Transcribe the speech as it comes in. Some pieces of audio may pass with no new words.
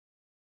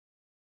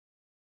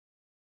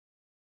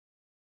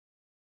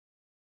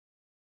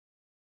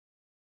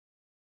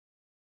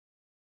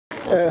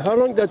How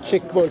long that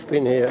checkpoint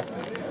been here?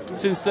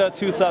 Since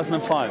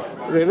 2005.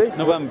 Really?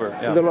 November,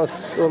 yeah. The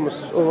last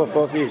almost over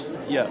 5 years.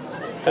 Yes.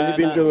 And you've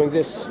been doing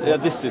this? Yeah,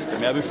 this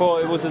system. Yeah,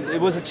 before it was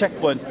a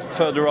checkpoint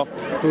further up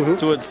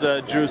towards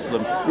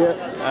Jerusalem.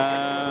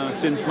 Yeah.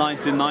 Since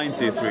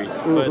 1993.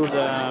 But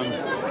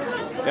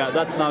yeah,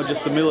 that's now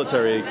just the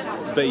military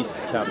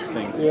base camp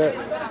thing. Yeah.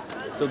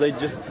 So they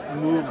just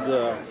moved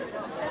the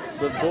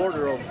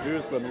border of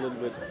Jerusalem a little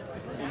bit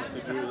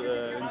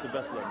into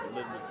Bethlehem a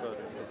little bit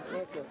further.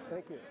 Okay,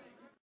 thank you.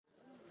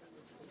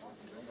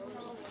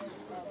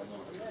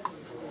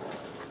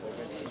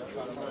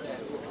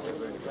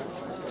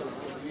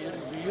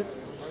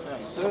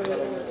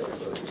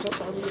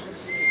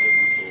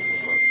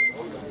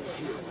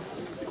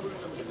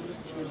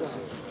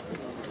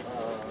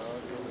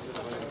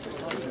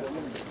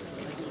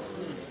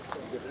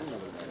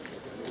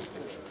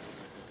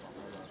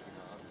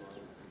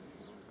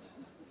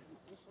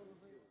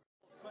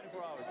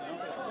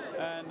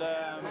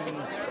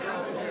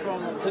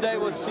 Today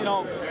was,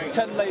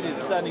 10 ladies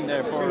standing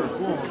there for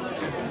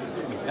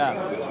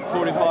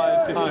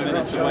 45, 50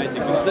 minutes of waiting.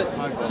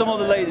 Because some of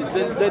the ladies,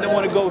 they don't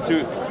want to go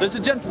through. There's a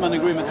gentleman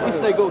agreement.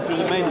 If they go through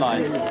the main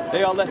line,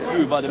 they are let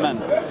through by the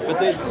men. But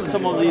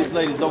some of these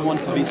ladies don't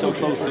want to be so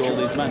close to all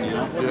these men,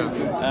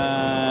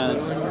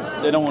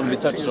 they don't want to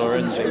be touched or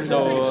anything.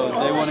 So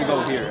they want to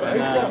go here. And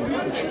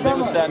they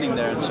were standing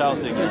there and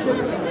shouting.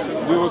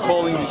 We were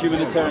calling the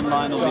humanitarian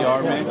line of the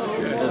army.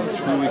 That's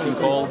who we can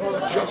call.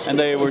 And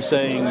they were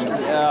saying,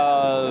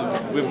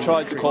 we've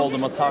tried to call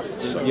them,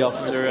 attacked the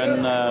officer,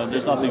 and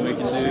there's nothing we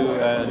can do.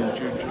 And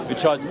we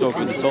tried to talk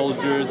with the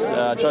soldiers,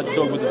 tried to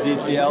talk with the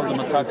DCL, the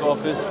Matak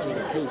office.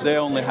 They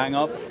only hang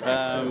up.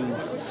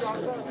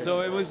 So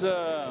it was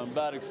a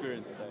bad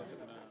experience today.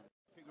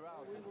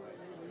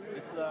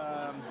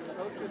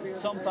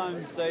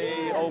 Sometimes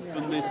they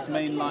open this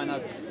main line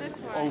at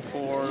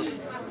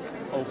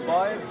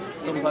 04:05.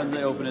 Sometimes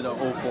they open it at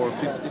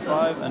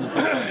 04:55, and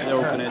sometimes they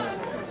open it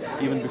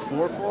even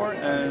before 4.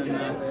 And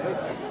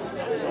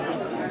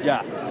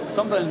yeah,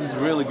 sometimes it's a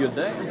really good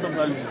day, and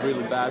sometimes it's a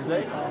really bad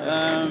day.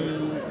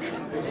 And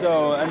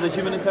the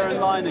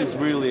humanitarian line is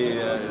really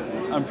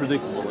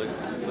unpredictable.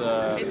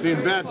 It's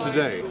been bad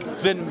today.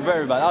 It's been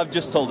very bad. I've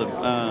just told them.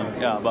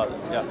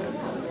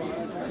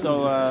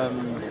 So.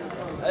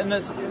 And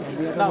this is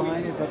now,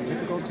 is that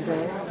typical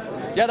today?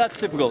 Yeah, that's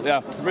typical.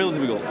 Yeah, really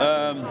typical.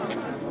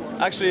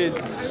 Actually, it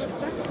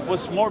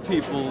was more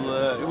people.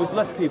 It was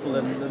less people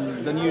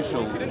than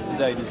usual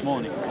today this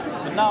morning.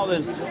 But now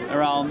there's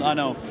around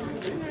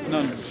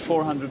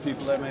 400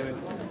 people there maybe,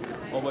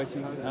 all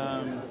waiting,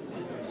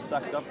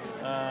 stacked up.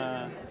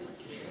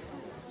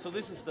 So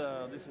this is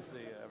the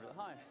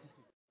hi.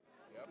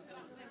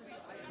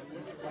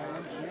 The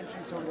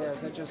entrance over there, is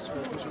that just for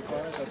official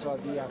cars? I saw a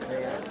VIP.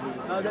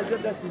 No,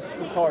 that's just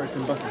for cars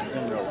and buses in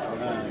general.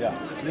 Yeah,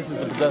 this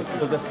is a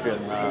pedestrian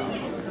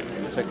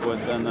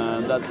checkpoint, and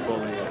that's for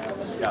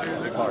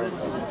the cars.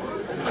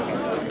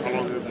 How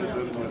long have you been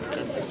in this?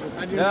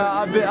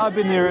 Yeah, I've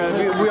been here.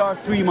 We are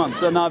 3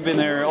 months, and I've been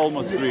here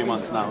almost 3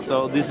 months now.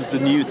 So this is the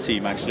new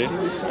team actually.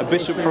 A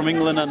bishop from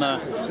England and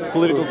a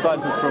political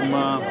scientist from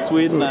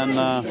Sweden,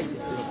 and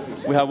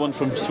we have one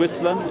from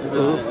Switzerland.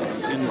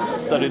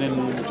 Studied in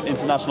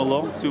international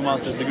law, 2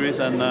 master's degrees,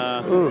 and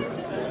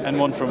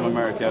one from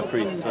America, a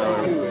priest or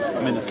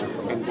a minister.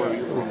 And where are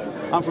you from?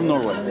 I'm from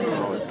Norway.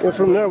 You're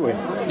from Norway?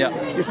 Yeah.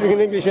 You speak an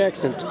English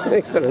accent.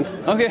 Excellent.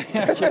 Okay.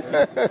 I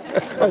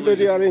thought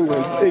you are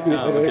English.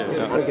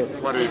 Okay.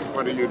 What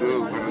do you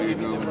do? What do you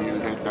do when you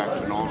head back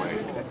to Norway?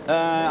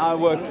 I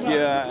work.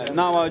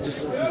 Now I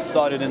just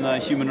started in a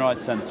human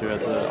rights center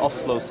at the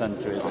Oslo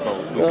Center. It's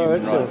called for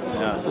human rights.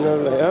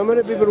 Yeah. How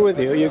many people with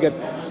you? You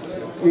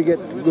get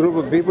a group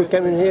of people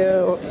coming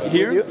here?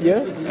 Here?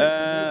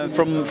 Yeah.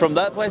 From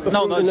that place?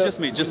 No, it's just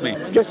me. Just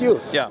you?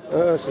 Yeah.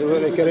 So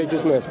very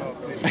courageous man.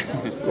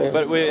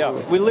 But we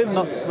live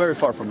not very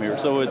far from here,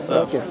 so it's.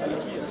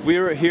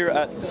 We're here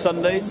at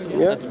Sundays,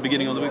 at the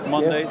beginning of the week,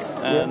 Mondays,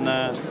 and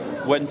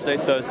Wednesday,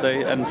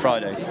 Thursday, and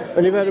Fridays.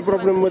 And you've had a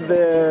problem with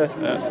the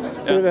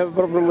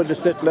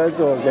settlers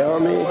or the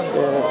army?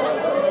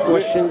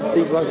 Questions,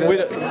 things like that?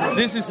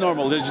 This is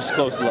normal. They just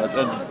close the lights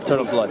and turn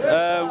off the lights.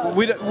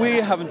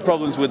 We haven't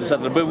problems with the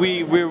settler, but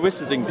we're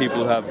visiting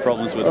people who have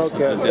problems with the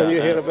settlers. And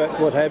you hear about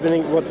what's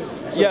happening?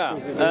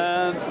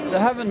 There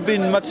haven't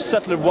been much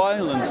settler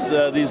violence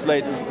these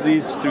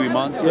 3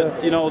 months, but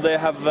they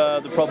have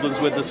the problems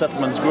with the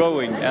settlements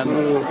growing,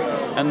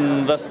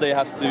 and thus they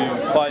have to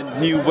find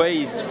new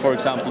ways, for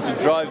example, to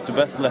drive to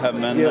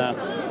Bethlehem,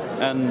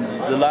 and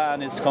the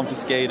land is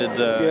confiscated,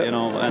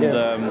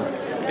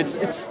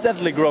 It's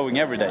steadily growing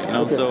every day,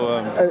 So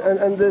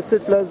and the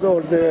settlers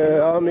or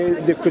the army,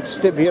 they could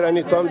step here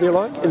anytime they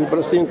like in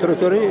Palestinian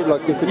territory,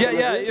 like they could.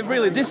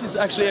 Really. This is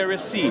actually Area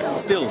C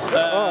still.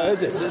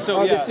 They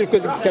still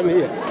could come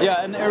here.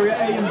 Yeah, and Area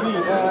A and B,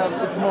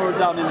 it's more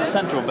down in the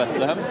center of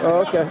Bethlehem.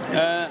 Oh, okay.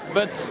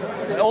 But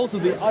also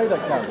the Ida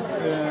camp.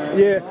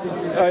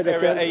 Ida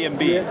Area camp. A and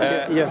B.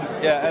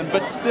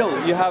 But still,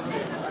 you have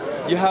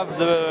You have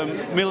the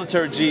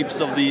military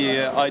jeeps of the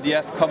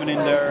IDF coming in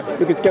there.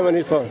 Vilket kan man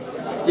ju säga.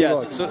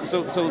 Yes,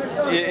 so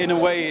in a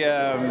way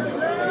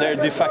they're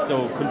de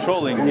facto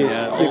controlling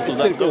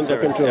also those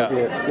areas.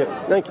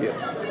 Yeah. Thank you.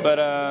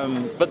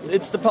 But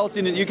it's the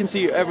Palestinian. You can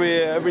see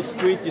every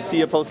street you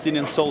see a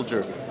Palestinian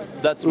soldier.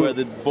 That's where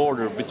the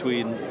border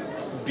between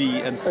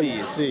B and C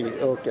is.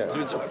 Okay. So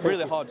it's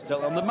really hard to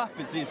tell. On the map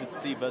it's easy to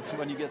see, but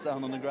when you get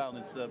down on the ground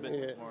it's a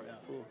bit more.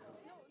 Yeah.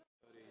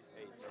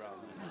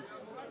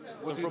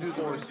 What do you do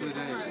the rest of the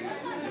day?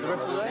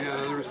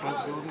 Yeah, other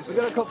responsibilities? We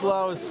got a couple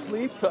hours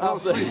sleep.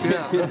 Sleep,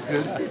 yeah, that's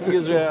good.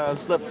 Because we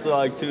slept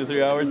like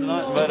 2-3 hours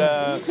tonight.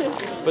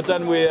 But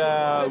then we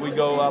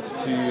go up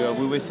to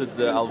we visit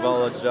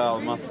Al-Walaja,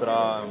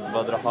 Al-Masra,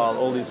 Badrahal,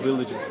 all these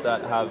villages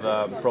that have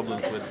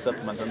problems with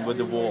settlement and with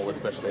the wall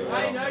especially.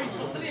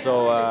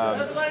 So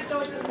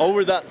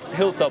over that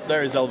hilltop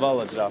there is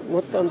Al-Walaja.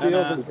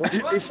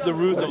 If the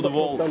route of the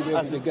wall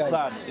as it's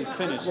planned is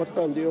finished,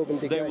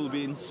 they will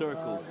be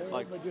encircled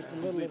like.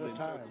 Completely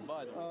encircled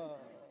by them.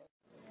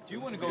 Do you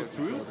want to go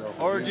through,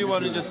 or do you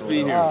want to just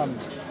be here?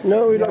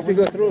 No, we'd like to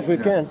go through if we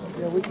can.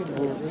 Yeah, we can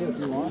go if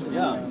you want.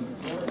 Yeah.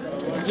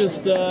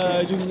 Just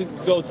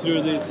go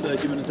through this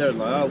humanitarian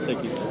line. I'll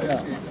take you.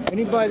 Yeah.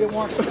 Anybody that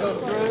wants to go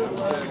through?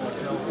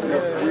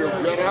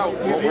 We'll get out,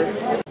 won't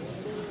we?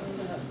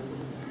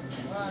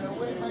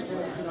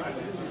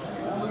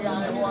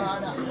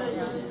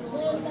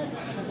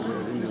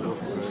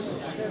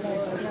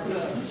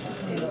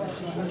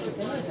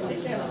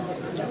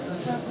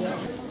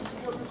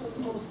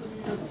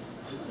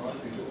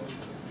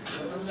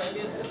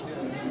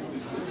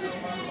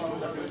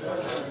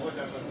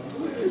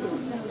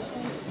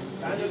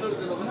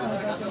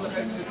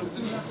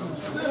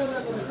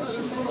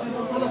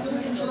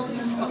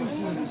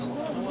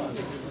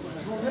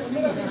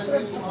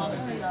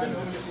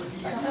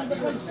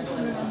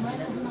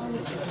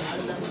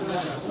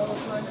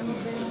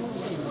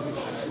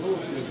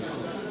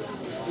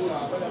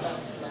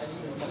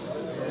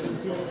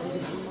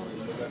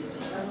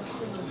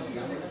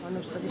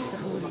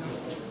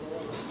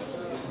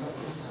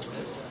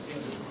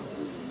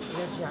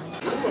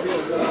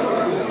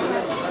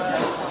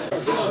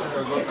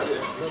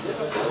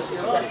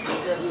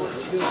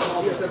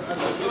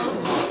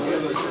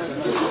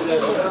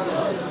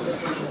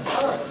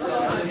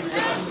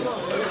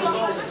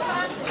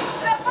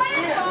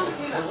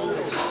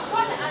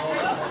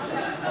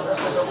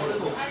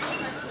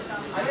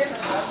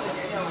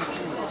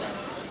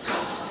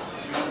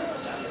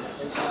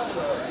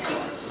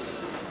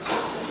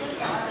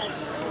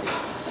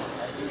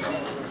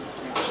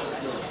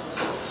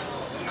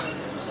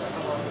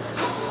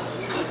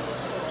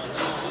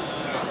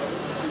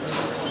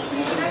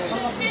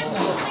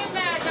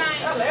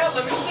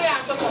 يلا من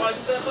ساعة طبعا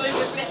طلع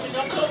بس نحن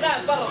نقول لا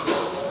برا